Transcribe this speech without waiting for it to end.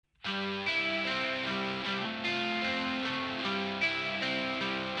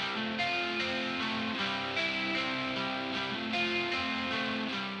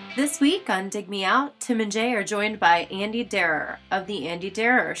This week on Dig Me Out, Tim and Jay are joined by Andy Derer of The Andy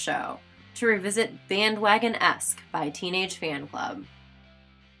Derer Show to revisit Bandwagonesque by Teenage Fanclub.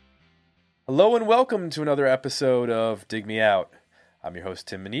 Hello and welcome to another episode of Dig Me Out. I'm your host,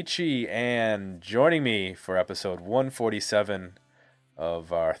 Tim Minichi, and joining me for episode 147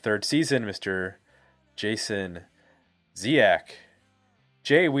 of our third season, Mr. Jason Ziak.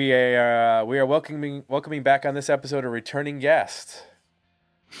 Jay, we are welcoming back on this episode a returning guest.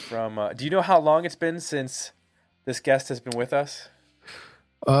 Do you know how long it's been since this guest has been with us?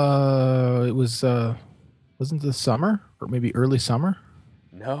 It was wasn't this summer or maybe early summer?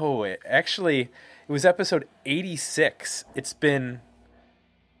 No, it was episode 86. It's been,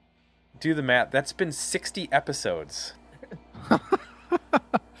 do the math, that's been 60 episodes.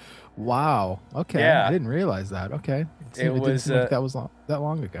 Wow. Okay. Yeah. I didn't realize that. Okay. It didn't seem like that was that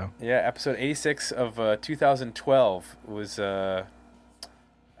long ago. Yeah, episode 86 of 2012 was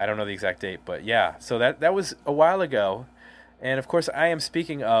I don't know the exact date, but yeah. So that was a while ago. And of course, I am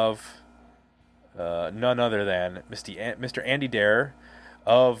speaking of none other than Mr. Andy Derer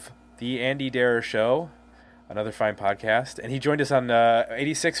of The Andy Derer Show, another fine podcast. And he joined us on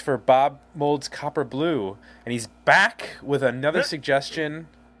 86 for Bob Mould's Copper Blue. And he's back with another suggestion.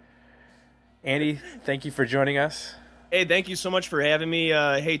 Andy, thank you for joining us. Hey, thank you so much for having me.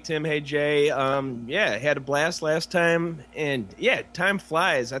 Hey, Tim. Hey, Jay. Had a blast last time. And, yeah, time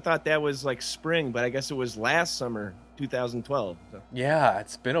flies. I thought that was like spring, but I guess it was last summer, 2012. So. Yeah,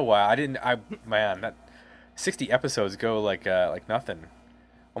 it's been a while. That 60 episodes go like nothing.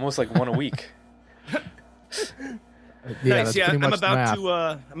 Almost like one a week. Nice. Yeah,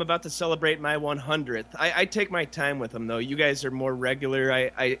 I'm about to celebrate my 100th. I take my time with them, though. You guys are more regular.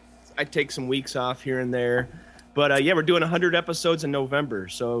 I take some weeks off here and there. But, we're doing 100 episodes in November,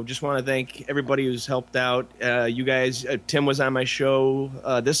 so just want to thank everybody who's helped out. You guys, Tim was on my show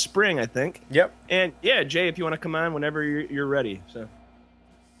this spring, I think. Yep. And, yeah, Jay, if you want to come on whenever you're ready. So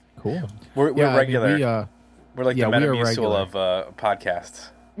cool. We're regular. We're like the Metamucil of podcasts.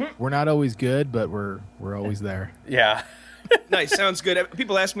 We're not always good, but we're always there. Yeah. Nice. Sounds good.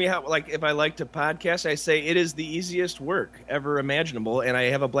 People ask me if I like to podcast. I say it is the easiest work ever imaginable, and I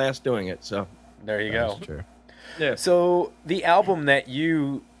have a blast doing it. So there you go. That's true. Yeah. So the album that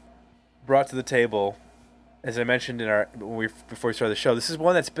you brought to the table, as I mentioned before we started the show, this is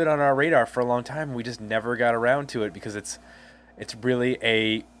one that's been on our radar for a long time, and we just never got around to it because it's really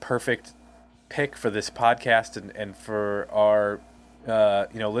a perfect pick for this podcast and for our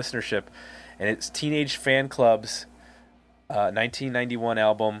listenership, and it's Teenage Fanclub's 1991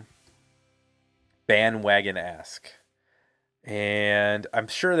 album Bandwagonesque. And I'm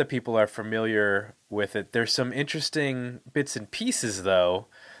sure that people are familiar with it. There's some interesting bits and pieces, though,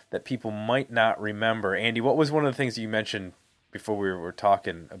 that people might not remember. Andy, what was one of the things that you mentioned before we were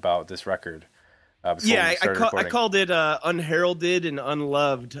talking about this record? I called it unheralded and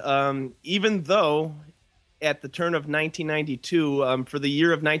unloved. Even though at the turn of 1992, for the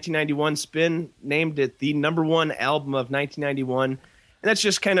year of 1991, Spin named it the number one album of 1991. And that's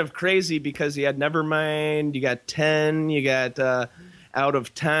just kind of crazy because you had Nevermind, you got 10, you got Out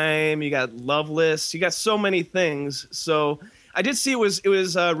of Time, you got Loveless, you got so many things. So I did see it was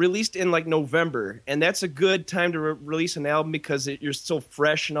released in like November, and that's a good time to release an album because you're still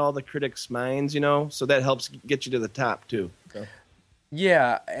fresh in all the critics' minds, so that helps get you to the top too. So.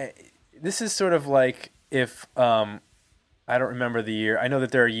 Yeah, this is sort of like if I don't remember the year. I know that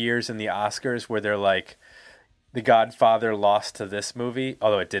there are years in the Oscars where they're like, The Godfather lost to this movie,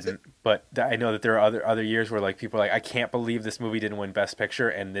 although it didn't. But I know that there are other years where like people are like, I can't believe this movie didn't win Best Picture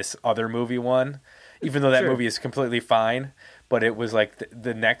and this other movie won, even though that movie is completely fine. But it was like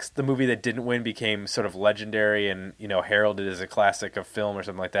the movie that didn't win became sort of legendary and heralded as a classic of film or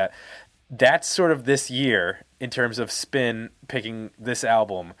something like that. That's sort of this year in terms of Spin picking this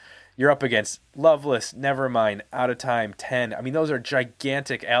album. You're up against Loveless, Nevermind, Out of Time, 10. I mean, those are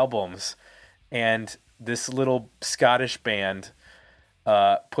gigantic albums, and this little Scottish band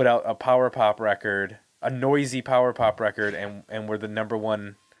put out a power pop record, a noisy power pop record, and we're the number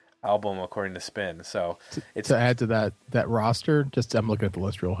one album according to Spin. So to add to that roster, just I'm looking at the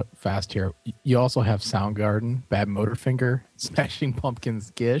list real fast here. You also have Soundgarden, Bad Motorfinger, Smashing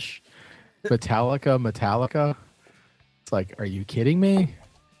Pumpkins, Gish, Metallica. It's like, are you kidding me?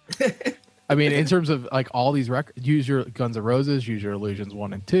 I mean, in terms of like all these records, use your Guns N' Roses, use your Illusions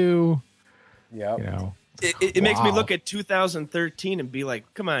 1 and 2. Yeah, It makes me look at 2013 and be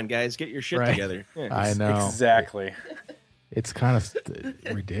like, come on, guys, get your shit together. Yeah. I know. Exactly. It's kind of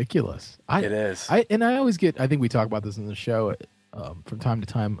ridiculous. It is. I think we talk about this in the show from time to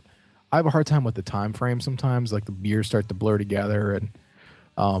time. I have a hard time with the time frame sometimes. Like the years start to blur together. And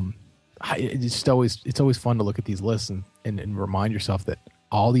It's always fun to look at these lists and remind yourself that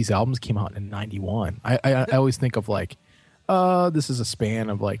all these albums came out in 91. I always think of like, this is a span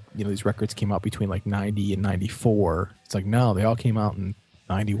of like, these records came out between like 90 and 94. It's like, no, they all came out in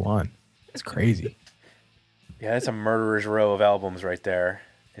 91. It's crazy. Yeah, that's a murderer's row of albums right there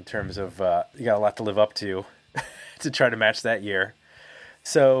in terms of, you got a lot to live up to to try to match that year.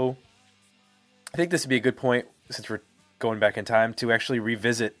 So I think this would be a good point, since we're going back in time, to actually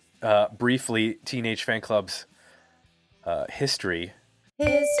revisit briefly Teenage Fanclub's history.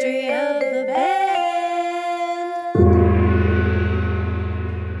 History of the band.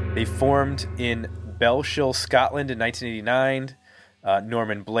 They formed in Bellshill, Scotland in 1989.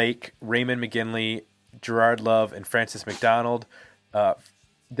 Norman Blake, Raymond McGinley, Gerard Love, and Francis McDonald.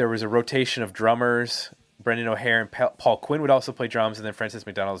 There was a rotation of drummers. Brendan O'Hare and Paul Quinn would also play drums, and then Francis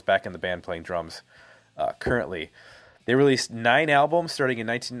McDonald is back in the band playing drums currently. They released 9 albums starting in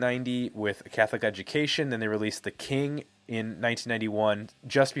 1990 with A Catholic Education. Then they released The King in 1991,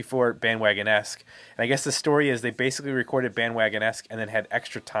 just before Bandwagonesque. And I guess the story is they basically recorded Bandwagonesque and then had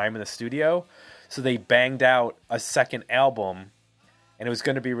extra time in the studio. So they banged out a second album, and it was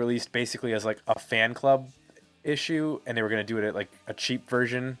going to be released basically as like a fan club issue, and they were going to do it at like a cheap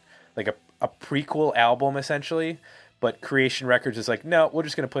version, like a prequel album essentially. But Creation Records is like, no, we're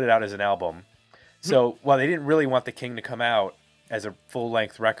just going to put it out as an album. So while they didn't really want The King to come out as a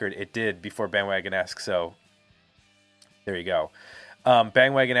full-length record, it did before Bandwagonesque, so there you go.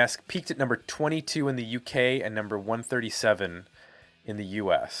 Bandwagonesque peaked at number 22 in the UK and number 137 in the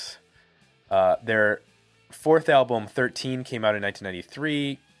US. Their fourth album, 13, came out in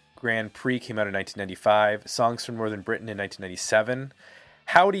 1993. Grand Prix came out in 1995. Songs from Northern Britain in 1997.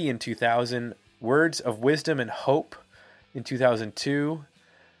 Howdy in 2000. Words of Wisdom and Hope in 2002.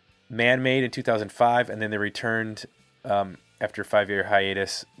 Man-Made in 2005, and then they returned after a 5-year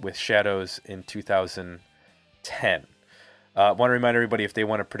hiatus with Shadows in 2010. Want to remind everybody, if they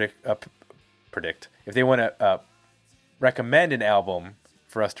want to if they want to recommend an album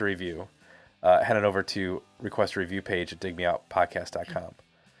for us to review, head on over to request a review page at digmeoutpodcast.com.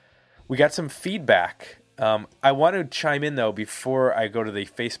 We got some feedback. I want to chime in, though, before I go to the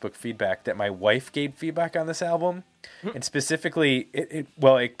Facebook feedback, that my wife gave feedback on this album. And specifically,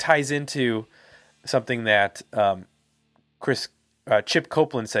 it ties into something that Chip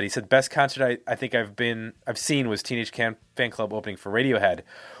Copeland said. He said, best concert I think I've seen was Teenage Fanclub opening for Radiohead.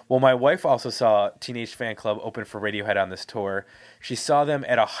 Well, my wife also saw Teenage Fanclub open for Radiohead on this tour. She saw them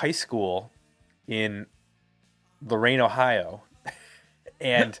at a high school in Lorain, Ohio.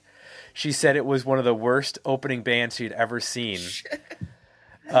 And she said it was one of the worst opening bands she'd ever seen.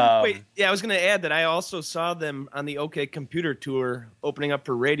 Wait, yeah, I was going to add that I also saw them on the OK Computer tour opening up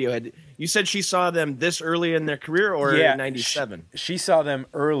for Radiohead. You said she saw them this early in their career, or in 97? She saw them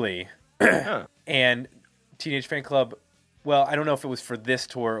early. Huh. And Teenage Fanclub, well, I don't know if it was for this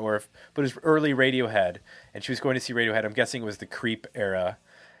tour but it was early Radiohead. And she was going to see Radiohead. I'm guessing it was the Creep era.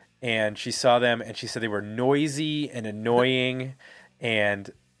 And she saw them, and she said they were noisy and annoying.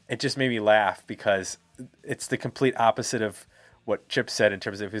 And it just made me laugh, because it's the complete opposite of what Chip said in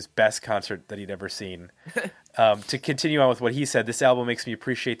terms of his best concert that he'd ever seen. To continue on with what he said, this album makes me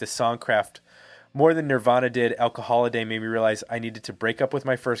appreciate the songcraft more than Nirvana did. Alcoholiday made me realize I needed to break up with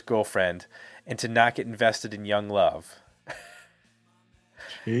my first girlfriend and to not get invested in young love.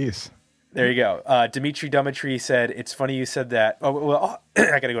 Jeez. There you go. Dimitri Dumitri said, it's funny you said that. Oh, well,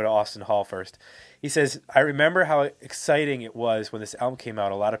 I got to go to Austin Hall first. He says, I remember how exciting it was when this album came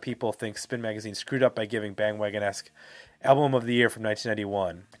out. A lot of people think Spin Magazine screwed up by giving Bandwagonesque Album of the Year from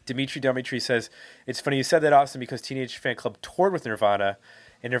 1991. Dimitri Dumitri says, it's funny you said that, Austin, because Teenage Fanclub toured with Nirvana,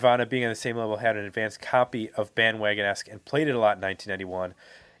 and Nirvana, being on the same level, had an advanced copy of Bandwagonesque and played it a lot in 1991.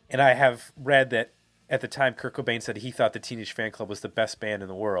 And I have read that at the time, Kurt Cobain said he thought the Teenage Fanclub was the best band in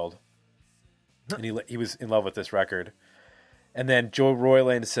the world. And he was in love with this record. And then Joe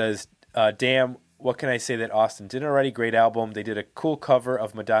Royland says, damn, what can I say that Austin did already? Great album. They did a cool cover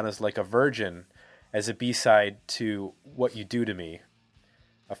of Madonna's Like a Virgin as a B-side to What You Do to Me,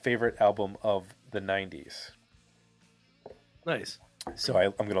 a favorite album of the 90s. Nice. So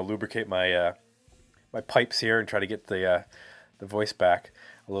I'm going to lubricate my my pipes here and try to get the voice back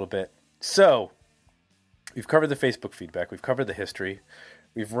a little bit. So we've covered the Facebook feedback. We've covered the history.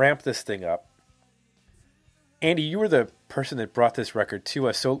 We've ramped this thing up. Andy, you were the person that brought this record to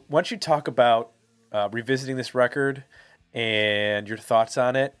us. So why don't you talk about revisiting this record and your thoughts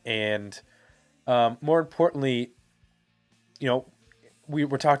on it, and more importantly, we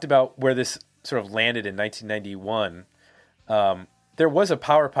were talked about where this sort of landed in 1991. There was a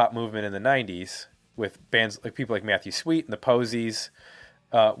power pop movement in the 90s with bands like people like Matthew Sweet and the Posies,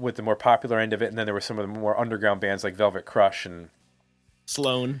 with the more popular end of it, and then there were some of the more underground bands like Velvet Crush and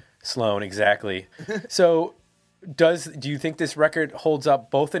Sloan, exactly. So do you think this record holds up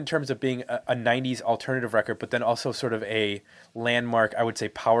both in terms of being a 90s alternative record, but then also sort of a landmark, I would say,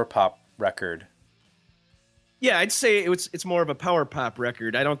 power pop record? Yeah, I'd say it's more of a power pop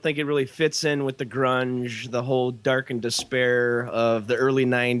record. I don't think it really fits in with the grunge, the whole dark and despair of the early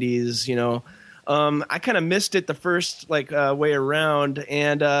 90s, I kind of missed it the first way around,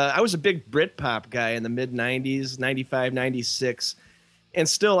 and I was a big Britpop guy in the mid 90s, 95, 96. And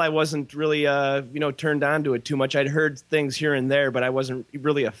still, I wasn't really, turned on to it too much. I'd heard things here and there, but I wasn't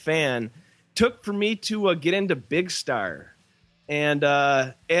really a fan. Took for me to get into Big Star. And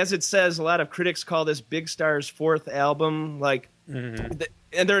as it says, a lot of critics call this Big Star's fourth album. And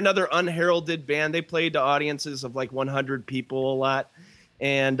they're another unheralded band. They played to audiences of 100 people a lot.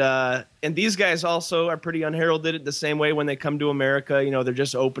 And these guys also are pretty unheralded the same way when they come to America. They're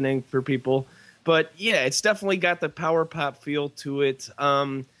just opening for people. But yeah, it's definitely got the power pop feel to it.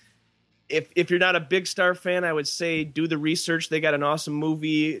 If you're not a Big Star fan, I would say do the research. They got an awesome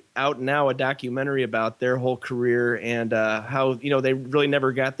movie out now, a documentary about their whole career and how they really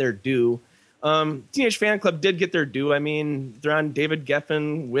never got their due. Teenage Fanclub did get their due. I mean, they're on David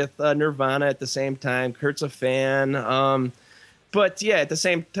Geffen with Nirvana at the same time. Kurt's a fan. But yeah, at the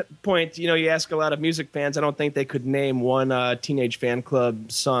same point, you ask a lot of music fans, I don't think they could name one Teenage Fanclub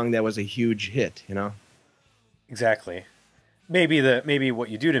song that was a huge hit, Exactly. Maybe What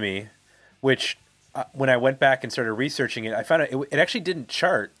You Do to Me, which when I went back and started researching it, I found it actually didn't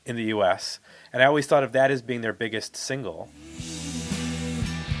chart in the U.S., and I always thought of that as being their biggest single.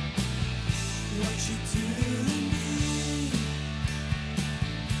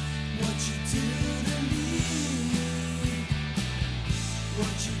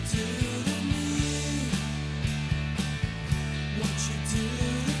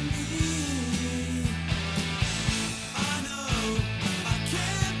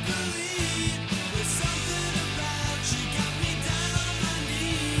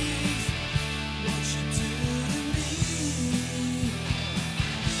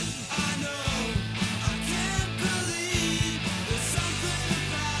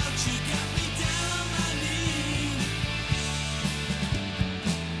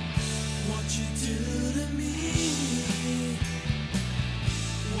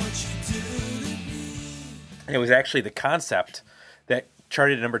 And it was actually the concept that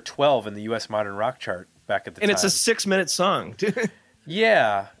charted at number 12 in the U.S. Modern Rock chart back at the time. And it's a 6-minute song.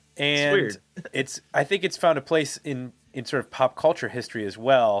 Yeah. And I think it's found a place in sort of pop culture history as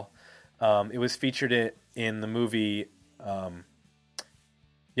well. It was featured in the movie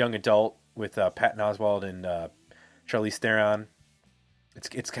Young Adult with Patton Oswalt and Charlize Theron.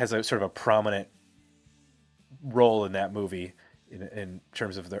 It has a sort of a prominent role in that movie in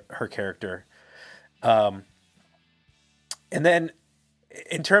terms of her character. And then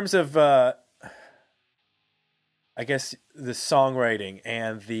in terms of, I guess, the songwriting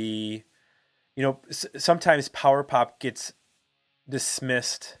and the, sometimes power pop gets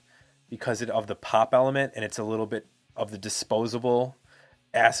dismissed because of the pop element, and it's a little bit of the disposable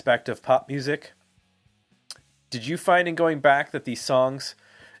aspect of pop music. Did you find in going back that these songs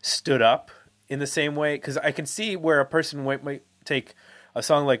stood up in the same way? Because I can see where a person might take a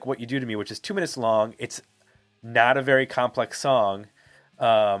song like What You Do to Me, which is 2 minutes long. It's not a very complex song.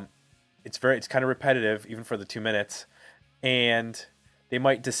 It's kind of repetitive, even for the 2 minutes. And they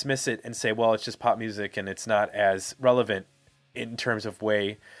might dismiss it and say, well, it's just pop music and it's not as relevant in terms of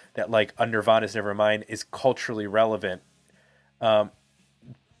way that a Nirvana's Nevermind is culturally relevant.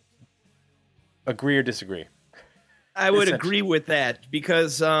 Agree or disagree? I would agree with that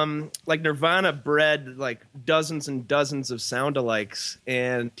because Nirvana bred dozens and dozens of sound-alikes,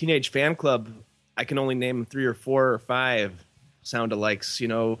 and Teenage Fanclub, I can only name 3 or 4 or 5 sound-alikes,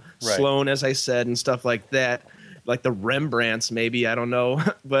 right. Sloan, as I said, and stuff like that. Like the Rembrandts, maybe, I don't know.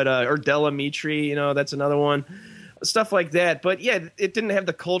 But or Della Mitri, that's another one. Stuff like that. But yeah, it didn't have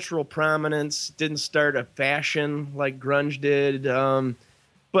the cultural prominence, didn't start a fashion like grunge did.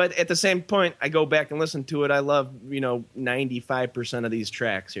 But at the same point, I go back and listen to it. I love, 95% of these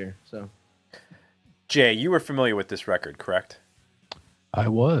tracks here. So, Jay, you were familiar with this record, correct? I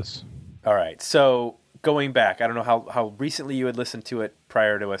was. All right. So going back, I don't know how recently you had listened to it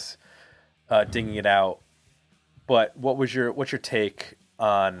prior to us dinging it out, but what's your take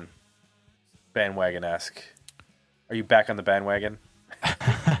on Bandwagonesque? Are you back on the bandwagon?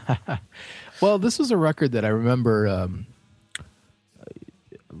 Well, this was a record that I remember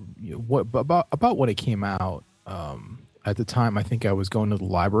about when it came out. At the time, I think I was going to the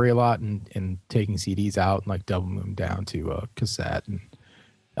library a lot and taking CDs out and doubling them down to cassette and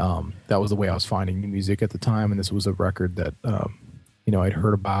That was the way I was finding new music at the time, and this was a record that I'd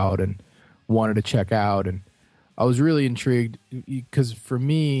heard about and wanted to check out, and I was really intrigued because for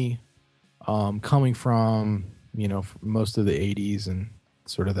me, coming from most of the 80s and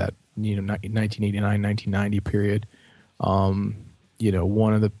sort of that 1989 1990 period,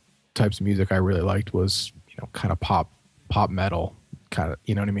 one of the types of music I really liked was kind of pop metal, kind of,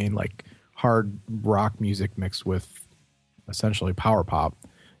 you know what I mean, like hard rock music mixed with essentially power pop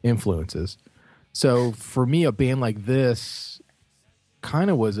influences. So for me, a band like this kind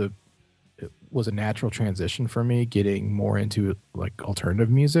of was a natural transition for me, getting more into like alternative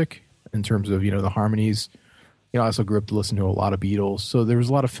music in terms of the harmonies. I also grew up to listen to a lot of Beatles, so there was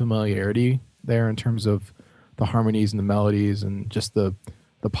a lot of familiarity there in terms of the harmonies and the melodies and just the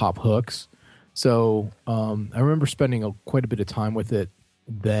pop hooks. So I remember spending quite a bit of time with it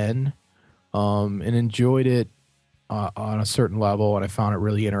then, and enjoyed it on a certain level, and I found it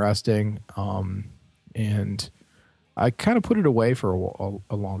really interesting. And I kind of put it away for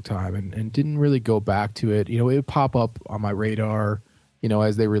a long time and didn't really go back to it. It would pop up on my radar,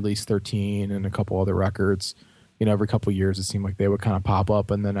 as they released 13 and a couple other records. Every couple of years it seemed like they would kind of pop up,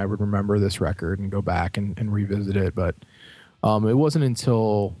 and then I would remember this record and go back and revisit it. But it wasn't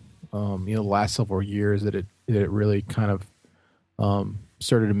until the last several years that it really kind of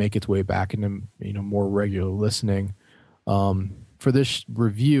started to make its way back into more regular listening. For this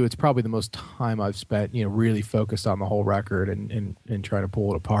review, it's probably the most time I've spent really focused on the whole record and trying to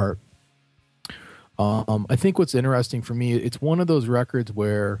pull it apart. I think what's interesting for me, it's one of those records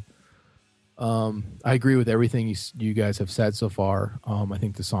where I agree with everything you guys have said so far. I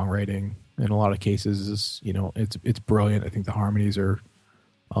think the songwriting in a lot of cases is it's brilliant. I think the harmonies are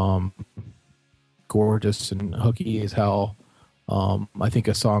gorgeous and hooky as hell. I think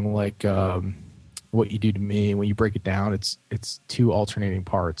a song like What You Do to Me, when you break it down, it's two alternating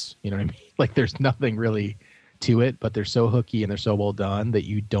parts. You know what I mean? Like there's nothing really to it, but they're so hooky and they're so well done that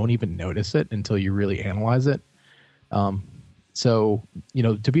you don't even notice it until you really analyze it. So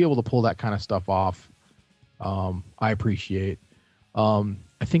to be able to pull that kind of stuff off, I appreciate.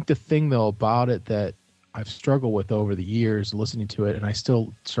 I think the thing though about it that I've struggled with over the years listening to it, and I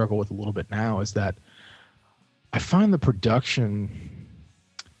still struggle with a little bit now, is that I find the production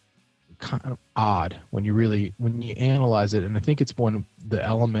kind of odd when you analyze it. And I think it's the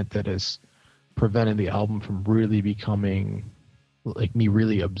element that has prevented the album from really becoming like me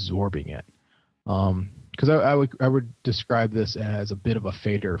really absorbing it. Because I would describe this as a bit of a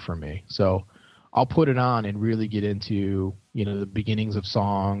fader for me. So I'll put it on and really get into the beginnings of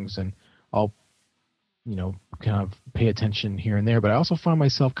songs, and I'll kind of pay attention here and there. But I also find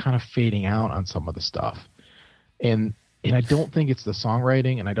myself kind of fading out on some of the stuff, and I don't think it's the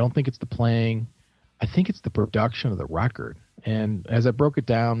songwriting, and I don't think it's the playing. I think it's the production of the record. And as I broke it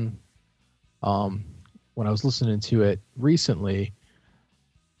down, when I was listening to it recently,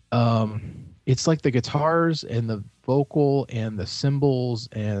 it's like the guitars and the vocal and the cymbals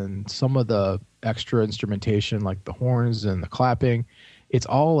and some of the extra instrumentation, like the horns and the clapping, it's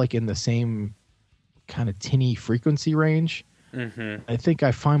all like in the same kind of tinny frequency range. Mm-hmm. I think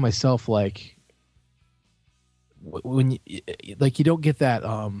I find myself like, when you don't get that.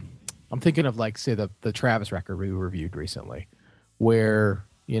 I'm thinking of like, say, the Travis record we reviewed recently, where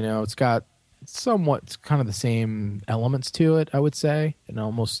it's got somewhat kind of the same elements to it, I would say, and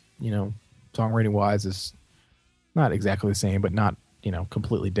almost songwriting wise is not exactly the same, but not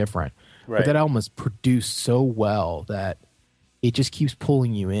completely different. Right. But that album is produced so well that it just keeps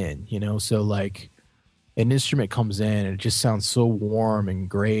pulling you in. So like an instrument comes in and it just sounds so warm and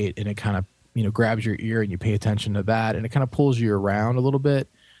great, and it kind of grabs your ear, and you pay attention to that, and it kind of pulls you around a little bit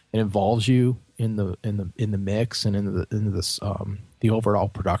and involves you in the mix and into this the overall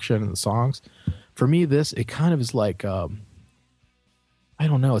production and the songs. For me, it kind of is like I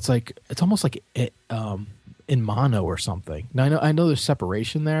don't know. It's almost like in mono or something. Now I know there's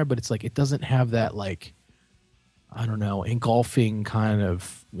separation there, but it's like it doesn't have that like, I don't know, engulfing kind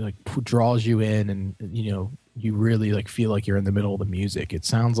of like draws you in, and you really like feel like you're in the middle of the music. It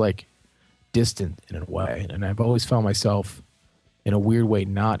sounds like distant in a way, and I've always found myself in a weird way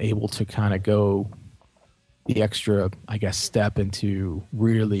not able to kind of go the extra, I guess, step into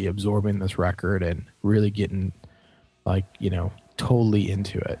really absorbing this record and really getting like totally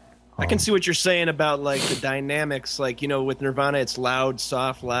into it. I can see what you're saying about like the dynamics, like with Nirvana it's loud,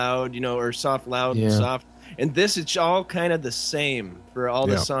 soft, loud, or soft, loud, soft, and this it's all kind of the same for all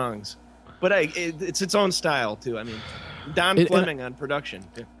the songs, but it's its own style too. I mean, Don Fleming on production.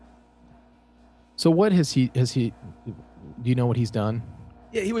 So what has he? Do you know what he's done?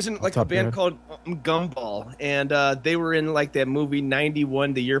 Yeah, he was in like a band called Gumball, and they were in like that movie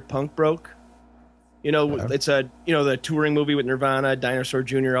 91, The Year Punk Broke. You know, it's the touring movie with Nirvana, Dinosaur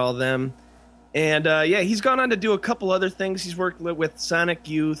Jr., all of them. And he's gone on to do a couple other things. He's worked with Sonic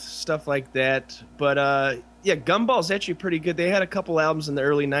Youth, stuff like that. But Gumball's actually pretty good. They had a couple albums in the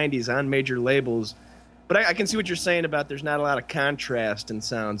early 90s on major labels. But I can see what you're saying about there's not a lot of contrast in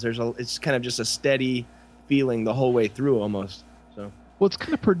sounds. It's kind of just a steady feeling the whole way through almost. So. Well, it's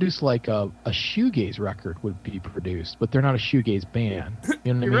kind of produced like a shoegaze record would be produced, but they're not a shoegaze band.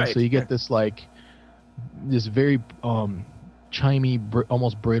 You know what I mean? Right. So you get this this very chimey,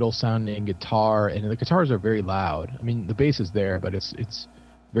 almost brittle sounding guitar, and the guitars are very loud. I mean, the bass is there, but it's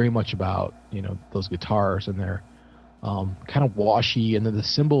very much about those guitars, and they're kind of washy, and then the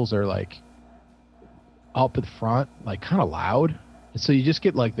cymbals are like up at the front, like kind of loud, and so you just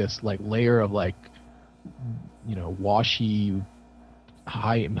get like this layer of washy.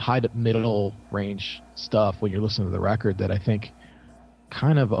 High to middle range stuff when you're listening to the record that I think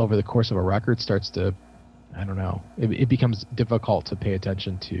kind of over the course of a record starts to, I don't know, it becomes difficult to pay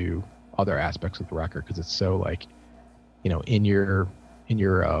attention to other aspects of the record because it's so in your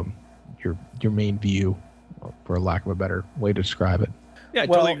main view, for lack of a better way to describe it. Yeah, I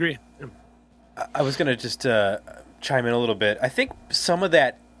totally agree. I was gonna just chime in a little bit. I think some of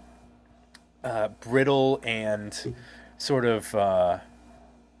that brittle and sort of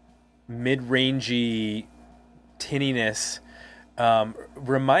mid-rangey tinniness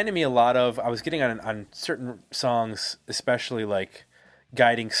reminded me a lot of, I was getting on certain songs, especially like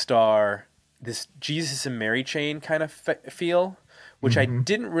Guiding Star, this Jesus and Mary Chain kind of feel, which I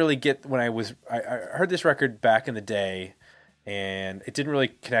didn't really get when I heard this record back in the day, and it didn't really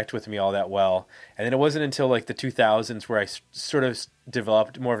connect with me all that well. And then it wasn't until like the 2000s where I sort of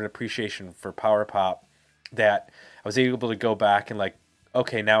developed more of an appreciation for power pop that I was able to go back and like,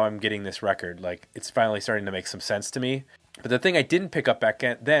 okay, now I'm getting this record. Like, it's finally starting to make some sense to me. But the thing I didn't pick up back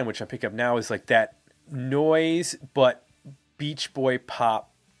then, which I pick up now, is like that noise, but Beach Boy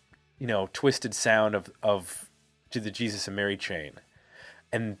pop, twisted sound of to the Jesus and Mary Chain.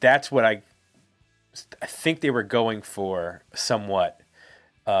 And that's what I think they were going for somewhat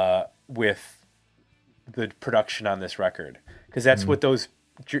with the production on this record. Because that's what those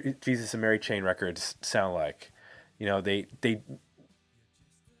Jesus and Mary Chain records sound like.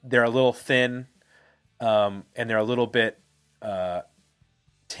 They're a little thin, and they're a little bit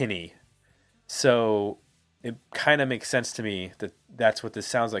tinny. So it kind of makes sense to me that that's what this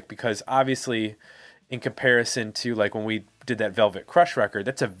sounds like, because obviously in comparison to like when we did that Velvet Crush record,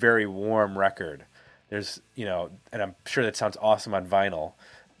 that's a very warm record. There's, and I'm sure that sounds awesome on vinyl,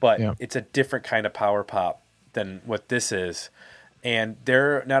 but it's a different kind of power pop than what this is. And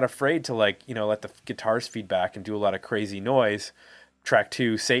they're not afraid to let the guitars feed back and do a lot of crazy noise. Track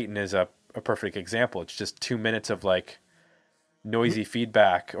 2, Satan, is a perfect example. It's just 2 minutes of like noisy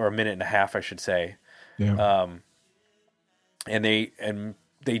feedback, or a minute and a half, I should say. Yeah. And they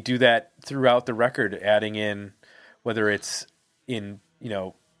do that throughout the record, adding in, whether it's in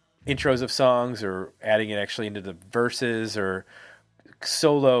intros of songs or adding it actually into the verses or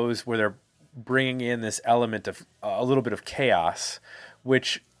solos, where they're bringing in this element of a little bit of chaos,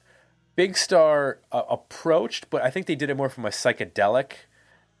 which Big Star approached, but I think they did it more from a psychedelic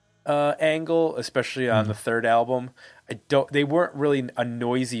angle, especially on the third album. They weren't really a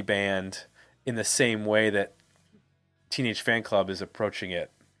noisy band in the same way that Teenage Fanclub is approaching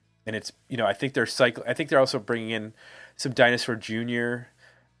it. And it's, I think they're also bringing in some Dinosaur Jr.,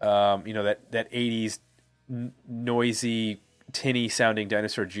 that 80s noisy, tinny sounding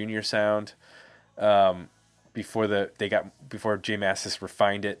Dinosaur Jr. sound, before J Mascis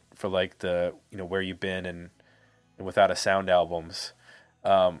refined it for like the Where You Been and Without a Sound albums.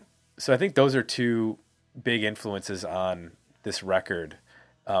 So I think those are two big influences on this record,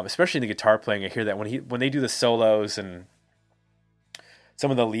 especially in the guitar playing. I hear that when they do the solos and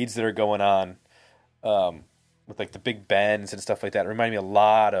some of the leads that are going on, with like the big bends and stuff like that, remind me a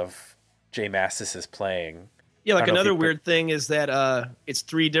lot of J Mascis's playing. Yeah, like another weird thing is that it's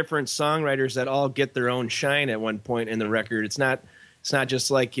 3 different songwriters that all get their own shine at one point in the record. It's not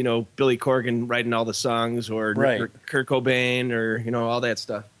just like, Billy Corgan writing all the songs, or Kurt Cobain, or all that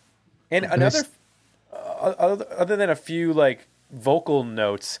stuff. And another, other than a few like vocal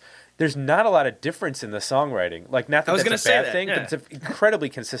notes, there's not a lot of difference in the songwriting. Like, not that that's a bad thing, but it's an incredibly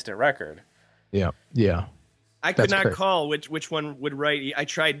consistent record. Yeah. I could not call which one would write. I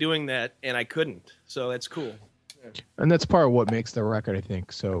tried doing that and I couldn't. So that's cool. Yeah. And that's part of what makes the record, I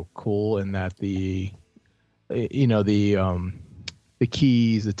think, so cool, in that the keys,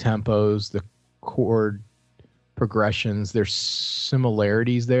 the tempos, the chord progressions. There's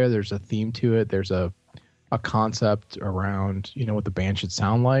similarities there. There's a theme to it. There's a concept around, what the band should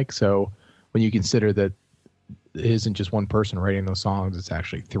sound like. So when you consider that it isn't just one person writing those songs, it's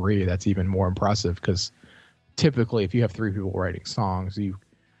actually three, that's even more impressive, because typically if you have three people writing songs, you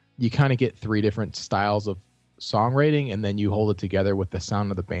kind of get three different styles of songwriting, and then you hold it together with the sound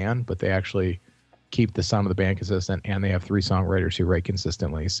of the band, but they actually keep the sound of the band consistent, and they have three songwriters who write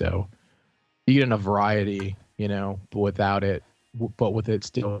consistently. So you get enough variety, but with it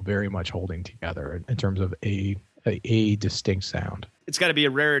still very much holding together in terms of a distinct sound. It's got to be a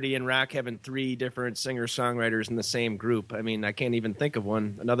rarity in rock having three different singer-songwriters in the same group. I mean, I can't even think of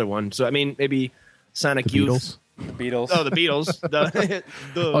another one. So, I mean, maybe Sonic The Youth. Beatles. The Beatles. Oh, the Beatles.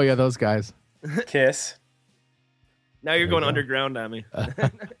 Oh, yeah, those guys. Kiss. Now you're going underground on me.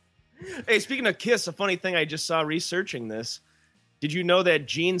 Hey, speaking of Kiss, a funny thing I just saw researching this. Did you know that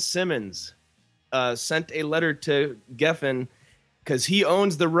Gene Simmons sent a letter to Geffen because he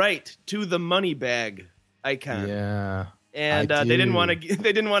owns the right to the money bag icon? Yeah. And they didn't want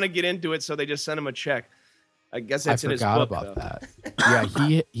to get into it, so they just sent him a check. I guess that's in his book. I forgot about that.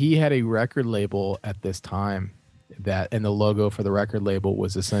 Yeah, he had a record label at this time and the logo for the record label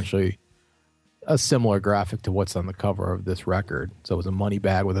was essentially a similar graphic to what's on the cover of this record. So it was a money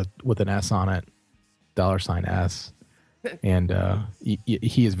bag with an S on it, $S. And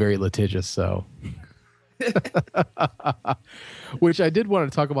he is very litigious, so. Which I did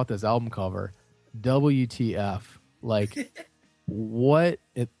want to talk about this album cover. WTF. Like,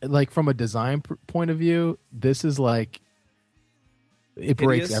 from a design point of view, this is like, it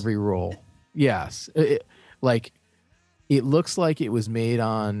breaks every rule. Yes. It looks like it was made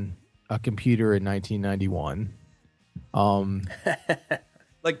on a computer in 1991.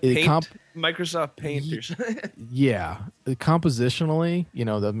 Like Paint, Microsoft Paint or something. Yeah. Compositionally,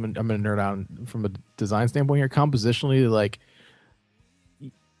 I'm going to nerd out from a design standpoint here. Compositionally, like,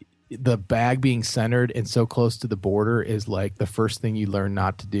 the bag being centered and so close to the border is like the first thing you learn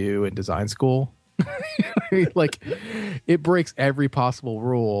not to do in design school. Like, it breaks every possible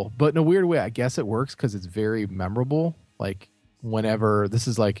rule, but in a weird way, I guess it works because it's very memorable. Like, whenever this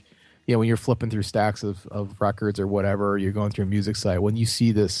is like, when you're flipping through stacks of records or whatever, you're going through a music site, when you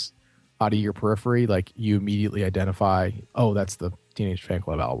see this out of your periphery, like, you immediately identify, oh, that's the Teenage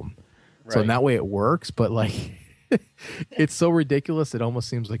Fanclub album. Right. So in that way it works, but like, it's so ridiculous it almost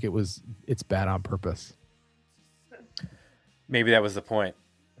seems like it's bad on purpose. Maybe that was the point.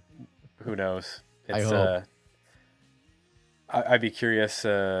 Who knows? I hope. I'd be curious.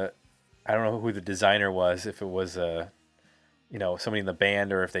 I don't know who the designer was, if it was somebody in the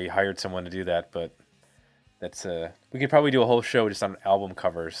band or if they hired someone to do that, but that's we could probably do a whole show just on album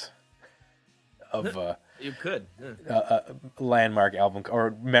covers of you could landmark album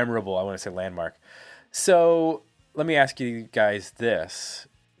or memorable. I want to say landmark. So let me ask you guys this: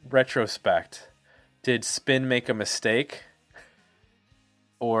 retrospect, did Spin make a mistake,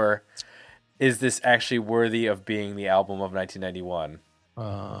 or is this actually worthy of being the album of 1991?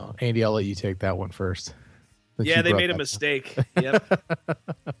 Andy, I'll let you take that one first. Yeah, they made a mistake. Yep.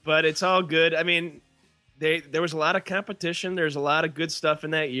 But it's all good. I mean, there was a lot of competition. There's a lot of good stuff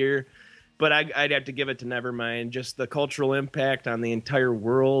in that year. But I'd have to give it to Nevermind. Just the cultural impact on the entire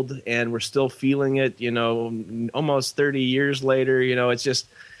world, and we're still feeling it, almost 30 years later. It's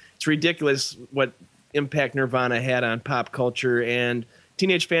ridiculous what impact Nirvana had on pop culture. And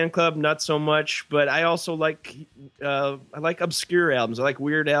Teenage Fanclub, not so much. But I also like obscure albums. I like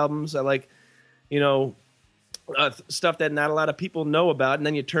weird albums. I like, stuff that not a lot of people know about, and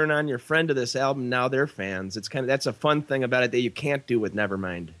then you turn on your friend to this album, now they're fans. It's that's a fun thing about it that you can't do with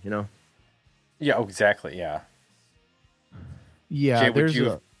Nevermind, Yeah, exactly, yeah. Yeah, Jay, would you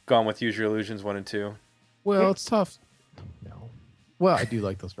have gone with Use Your Illusions 1 and 2? Well, it's tough. No. Well, I do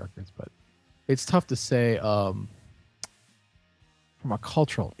like those records, but it's tough to say from a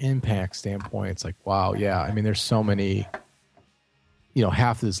cultural impact standpoint. It's like, wow, yeah. I mean, there's so many,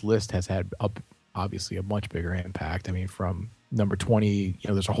 half this list has had obviously a much bigger impact. I mean, from number 20,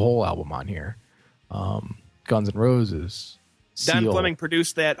 there's a whole album on here. Guns N' Roses. Don Seal. Fleming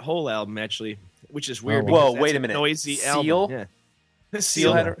produced that whole album, actually, which is weird. Whoa, wait a minute. Noisy Seal? album. Yeah.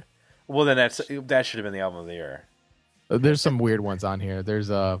 Seal had well, then that should have been the album of the year. There's some weird ones on here.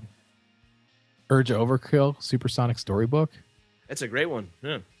 There's Urge Overkill, Supersonic Storybook. That's a great one.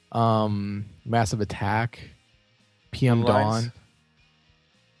 Yeah. Massive Attack, PM Dawn,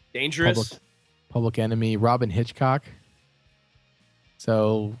 Dangerous, Public Enemy, Robin Hitchcock.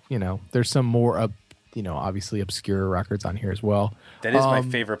 So, there's some more obviously obscure records on here as well. That is my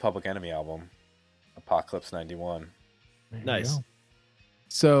favorite Public Enemy album, Apocalypse 91. Nice.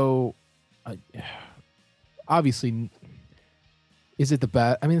 So obviously, is it the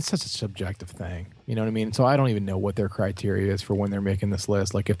best? I mean, it's such a subjective thing. You know what I mean? So I don't even know what their criteria is for when they're making this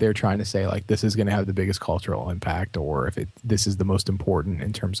list. Like if they're trying to say like this is going to have the biggest cultural impact, or if this is the most important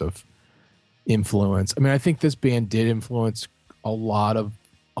in terms of influence. I mean, I think this band did influence a lot of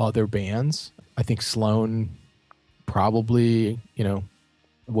other bands. I think Sloan probably,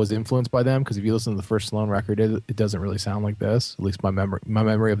 was influenced by them, because if you listen to the first Sloan record, it doesn't really sound like this. At least my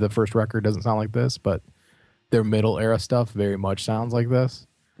memory of the first record doesn't sound like this, but their middle era stuff very much sounds like this.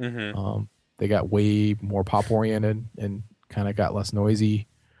 Mm-hmm. They got way more pop oriented and kind of got less noisy.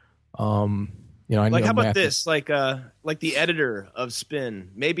 Like how about this? Like the editor of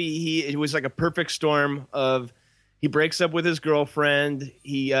Spin. Maybe it was like a perfect storm of he breaks up with his girlfriend.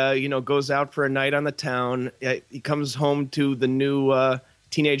 He goes out for a night on the town. He comes home to the new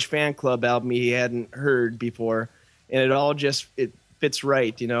Teenage Fanclub album he hadn't heard before, and it fits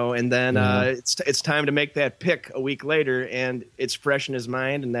right, And then it's time to make that pick a week later, and it's fresh in his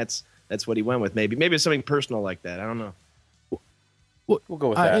mind, and that's what he went with. Maybe it's something personal like that. I don't know. We'll go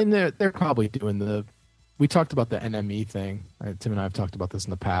with that. And they're probably doing we talked about the NME thing. Tim and I have talked about this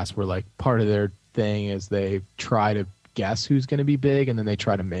in the past, where like part of their thing is they try to guess who's going to be big, and then they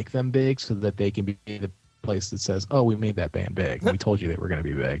try to make them big so that they can be the place that says, oh, we made that band big. We told you they were going to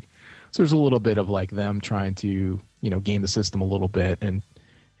be big. So there's a little bit of like them trying to, game the system a little bit and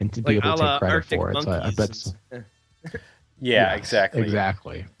to be able to take credit Arctic for it. So I bet. Yeah, exactly.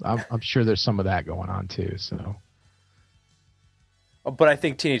 Exactly. I'm sure there's some of that going on too. So. But I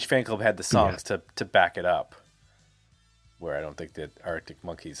think Teenage Fanclub had the songs to back it up, where I don't think that Arctic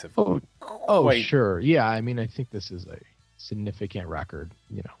Monkeys have. Oh, sure. Yeah, I mean, I think this is a significant record.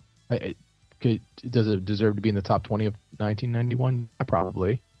 Does it deserve to be in the top 20 of 1991?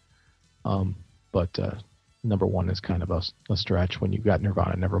 Probably. But number one is kind of a stretch when you've got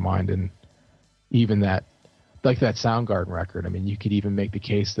Nirvana, Nevermind, and even that, like that Soundgarden record. I mean, you could even make the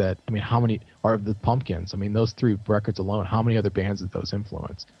case that, how many are the Pumpkins? I mean, those three records alone, how many other bands did those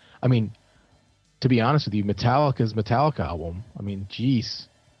influence? I mean, to be honest with you, Metallica's Metallica album, geez.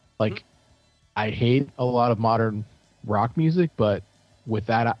 Like, I hate a lot of modern rock music, but with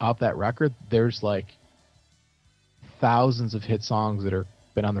that record, there's like thousands of hit songs that are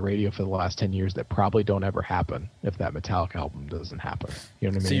been on the radio for the last 10 years that probably don't ever happen if that Metallica album doesn't happen. You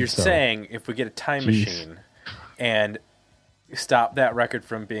know what I mean? So you're saying if we get a time machine and stop that record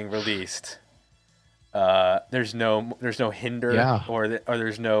from being released, there's no hinder, or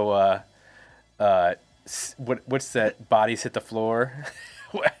there's no what's that? Bodies hit the floor,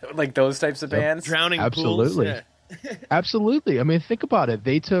 like those types of bands. Drowning Absolutely. Pools. Yeah. Absolutely. Think about it.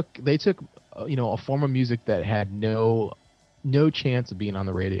 They took a form of music that had no chance of being on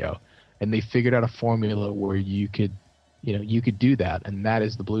the radio, and they figured out a formula where you could do that, and that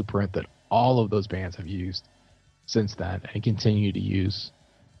is the blueprint that all of those bands have used since then and continue to use.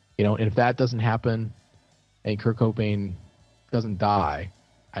 And if that doesn't happen and Kurt Cobain doesn't die,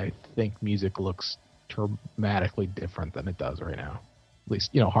 I think music looks dramatically different than it does right now.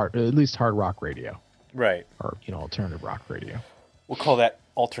 At least hard rock radio. Right. Or, alternative rock radio. We'll call that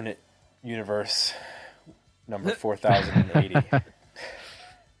alternate universe number 4080.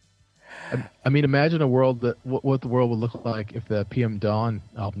 Imagine a world what the world would look like if the PM Dawn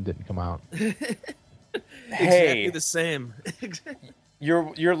album didn't come out. Exactly the same.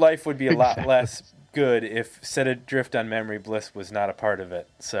 Your life would be a lot less good if Set Adrift on Memory Bliss was not a part of it.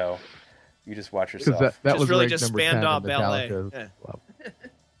 So you just watch yourself. That was really ranked just number 10 Spandau in Ballet. Metallica's Yeah.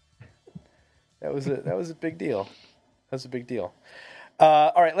 That was a big deal. That was a big deal.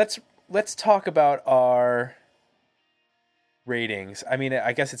 All right, let's talk about our ratings.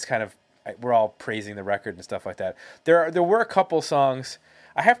 I guess it's kind of, we're all praising the record and stuff like that. There were a couple songs.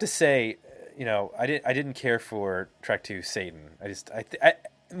 I have to say, I didn't care for track 2, Satan. I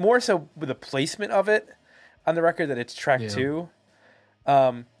more so with the placement of it on the record that it's track 2.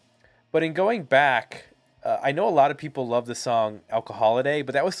 But in going back, I know a lot of people love the song Alcoholiday,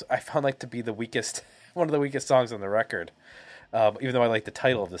 but I found like to be the weakest, one of the weakest songs on the record, even though I like the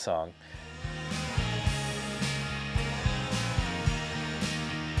title of the song.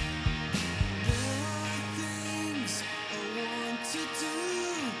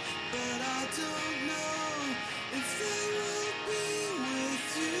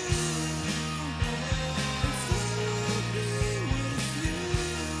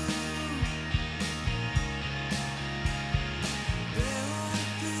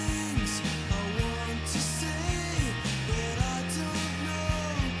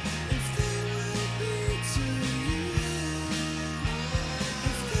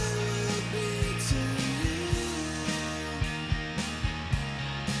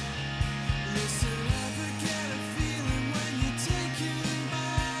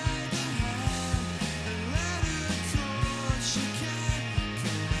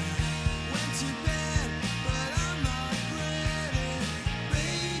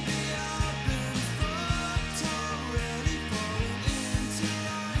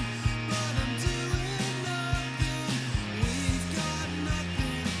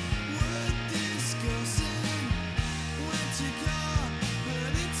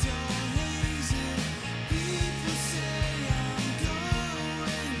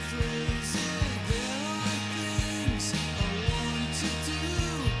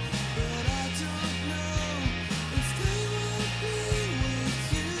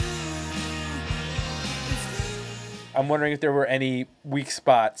 I'm wondering if there were any weak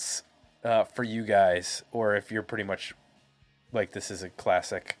spots for you guys, or if you're pretty much like this is a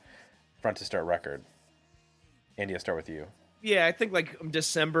classic front to start record. Andy, I'll start with you. Yeah, I think like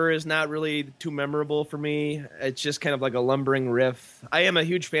December is not really too memorable for me. It's just kind of like a lumbering riff. I am a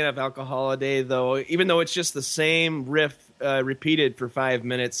huge fan of Alcoholiday, though. Even though it's just the same riff repeated for 5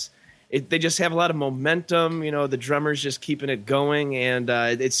 minutes, they just have a lot of momentum. You know, the drummer's just keeping it going, and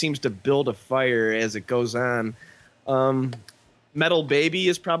it seems to build a fire as it goes on. Metal Baby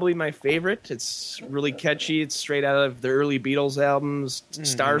is probably my favorite. It's really catchy. It's straight out of the early Beatles albums.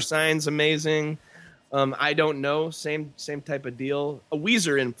 Star Sign's amazing. I Don't Know, same type of deal. A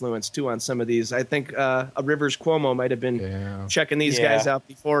Weezer influence, too, on some of these. I think a Rivers Cuomo might have been checking these guys out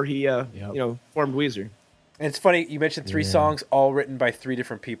before he formed Weezer. And it's funny, you mentioned 3 songs, all written by 3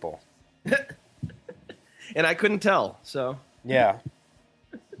 different people. And I couldn't tell, so. Yeah.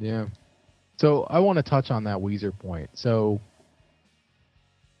 Yeah. So I want to touch on that Weezer point. So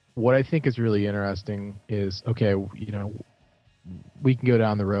what I think is really interesting is, okay, you know, we can go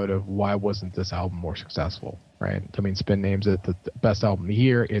down the road of why wasn't this album more successful, right? I mean, Spin names it the best album of the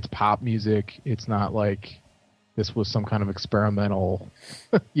year. It's pop music. It's not like this was some kind of experimental,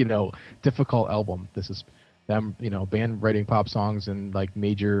 difficult album. This is them, band writing pop songs and like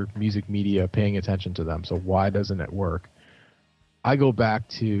major music media paying attention to them. So why doesn't it work? I go back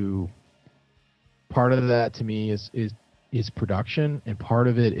to part of that to me is production, and part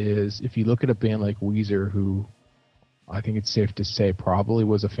of it is if you look at a band like Weezer, who I think it's safe to say probably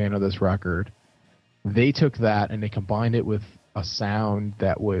was a fan of this record. They took that and they combined it with a sound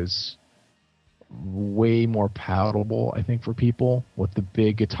that was way more palatable, I think, for people, with the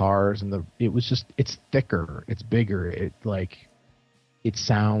big guitars and it's thicker, it's bigger, it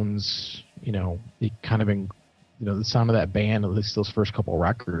sounds, it kind of the sound of that band, at least those first couple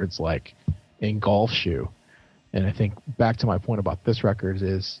records, like engulfs you. And I think back to my point about this record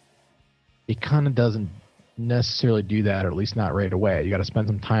is it kind of doesn't necessarily do that, or at least not right away. You got to spend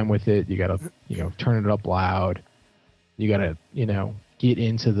some time with it. You got to turn it up loud. You got to get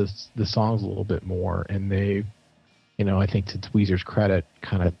into the songs a little bit more. And they, I think to Weezer's credit,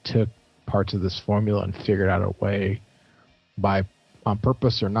 kind of took parts of this formula and figured out a way, on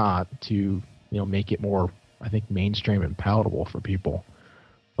purpose or not, to make it more, I think, mainstream and palatable for people.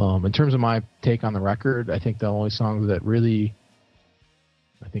 In terms of my take on the record, I think the only songs that really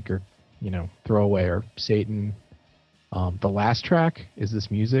I think are throwaway or Satan. The last track is This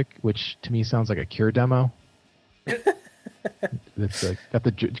Music, which to me sounds like a Cure demo. It's like got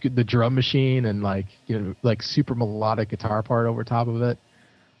the drum machine and like super melodic guitar part over top of it.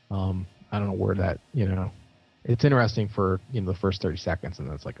 I don't know where that it's interesting for the first 30 seconds, and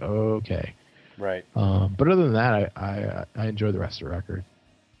then it's like, okay, right. But other than that, I enjoy the rest of the record.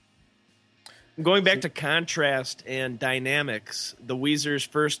 Going back to contrast and dynamics, the Weezer's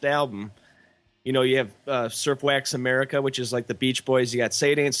first album, you have Surf Wax America, which is like the Beach Boys. You got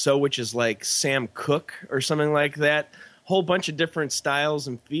Say It Ain't So, which is like Sam Cooke or something like that. Whole bunch of different styles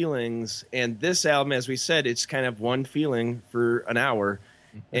and feelings. And this album, as we said, it's kind of one feeling for an hour.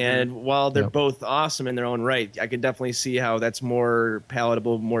 And while they're both awesome in their own right, I can definitely see how that's more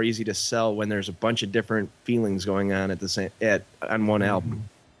palatable, more easy to sell when there's a bunch of different feelings going on on one album.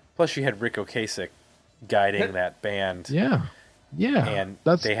 Plus, you had Rick Ocasek guiding that band. Yeah, and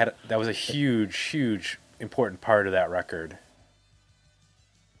that was a huge, important part of that record.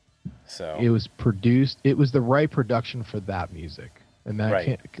 So it was produced. It was the right production for that music, and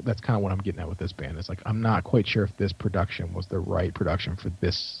right. That's kind of what I'm getting at with this band. It's like I'm not quite sure if this production was the right production for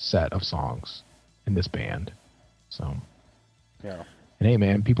this set of songs in this band. So, yeah. And hey,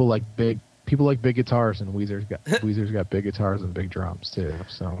 man, people like big guitars, and Weezer's got big guitars and big drums too.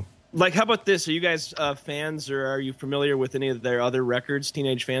 So, like, how about this? Are you guys fans, or are you familiar with any of their other records?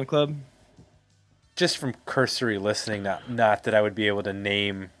 Teenage Fanclub? Just from cursory listening, not that I would be able to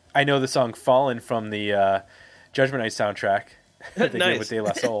name. I know the song "Fallen" from the Judgment Night soundtrack. They did with De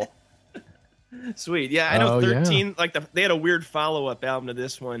La Soul. Sweet, yeah, I know. 13, yeah. They had a weird follow-up album to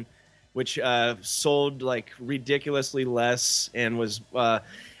this one, which sold like ridiculously less and was.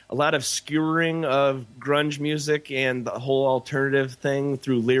 A lot of skewering of grunge music and the whole alternative thing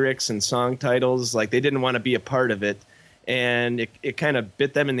through lyrics and song titles. Like, they didn't want to be a part of it, and it kind of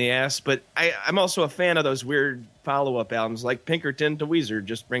bit them in the ass. But I'm also a fan of those weird follow-up albums, like Pinkerton to Weezer,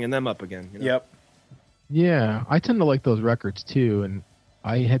 just bringing them up again. Yep. Yeah, I tend to like those records too, and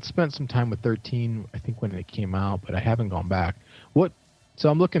I had spent some time with 13, I think, when it came out, but I haven't gone back. So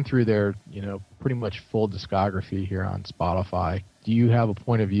I'm looking through their, pretty much full discography here on Spotify. Do you have a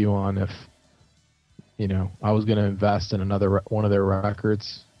point of view on if, I was going to invest in another one of their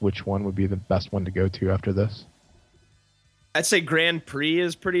records, which one would be the best one to go to after this? I'd say Grand Prix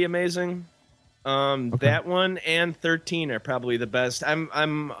is pretty amazing. Okay. That one and 13 are probably the best.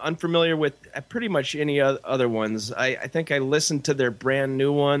 I'm unfamiliar with pretty much any other ones. I think I listened to their brand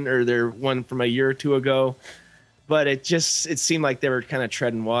new one or their one from a year or two ago, but it seemed like they were kind of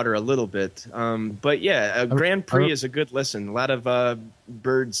treading water a little bit. But yeah, Grand Prix is a good listen. A lot of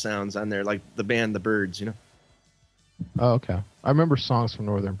bird sounds on there, like the band The Byrds, you know. Oh, okay. I remember songs from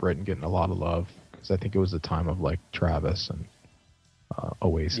Northern Britain getting a lot of love because I think it was the time of like Travis and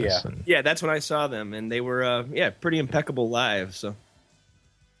Oasis. Yeah, that's when I saw them, and they were pretty impeccable live. So,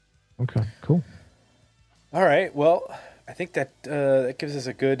 okay, cool. All right, well, I think that gives us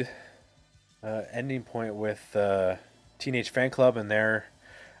a good ending point with Teenage Fanclub and their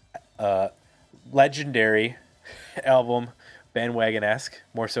legendary album Bandwagonesque,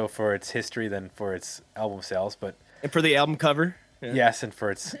 more so for its history than for its album sales, but and for the album cover, yes, and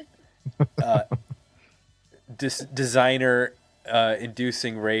for its designer.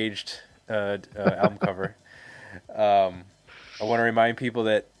 Inducing raged album cover. I want to remind people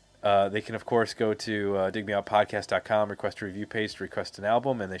that they can, of course, go to digmeoutpodcast.com, request a review page to request an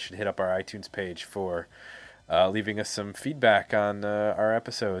album, and they should hit up our iTunes page for leaving us some feedback on our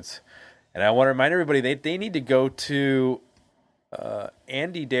episodes. And I want to remind everybody they need to go to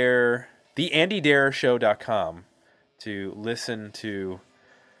theandydareshow.com to listen to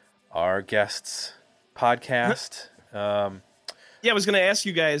our guests' podcast. Yeah, I was going to ask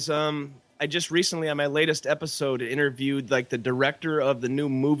you guys. I just recently, on my latest episode, interviewed like the director of the new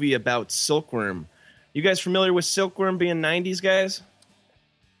movie about Silkworm. You guys familiar with Silkworm being 90s guys?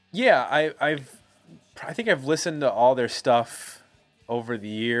 Yeah, I think I've listened to all their stuff over the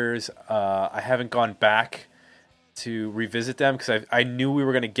years. I haven't gone back to revisit them because I knew we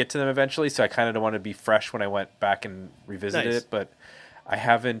were going to get to them eventually, so I kind of wanted to be fresh when I went back and revisited it. But I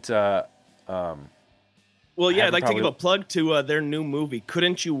haven't. Well, yeah, I'd like to give a plug to their new movie,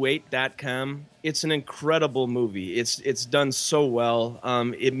 Couldn'tYouWait.com. It's an incredible movie. It's done so well.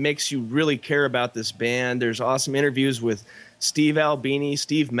 It makes you really care about this band. There's awesome interviews with Steve Albini,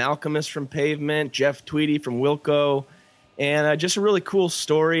 Steve Malcolmus from Pavement, Jeff Tweedy from Wilco, and just a really cool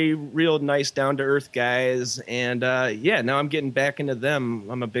story, real nice, down-to-earth guys. And, now I'm getting back into them.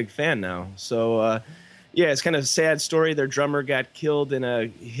 I'm a big fan now. So, it's kind of a sad story. Their drummer got killed in a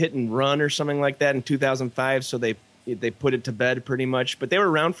hit and run or something like that in 2005, so they put it to bed pretty much. But they were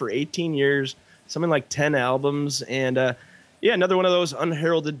around for 18 years, something like 10 albums, and another one of those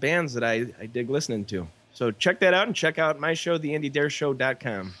unheralded bands that I dig listening to. So check that out and check out my show,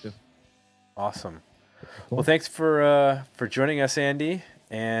 theandydareshow.com. Awesome. Well, thanks for joining us, Andy,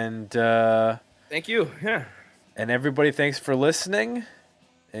 and thank you. Yeah, and everybody, thanks for listening.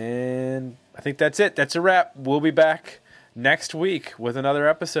 And I think that's it. That's a wrap. We'll be back next week with another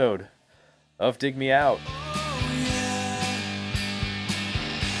episode of Dig Me Out.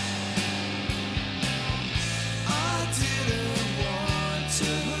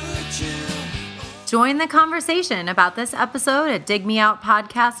 Join the conversation about this episode at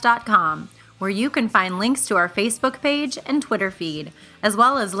digmeoutpodcast.com, where you can find links to our Facebook page and Twitter feed, as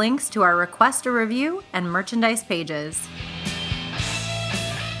well as links to our request a review and merchandise pages.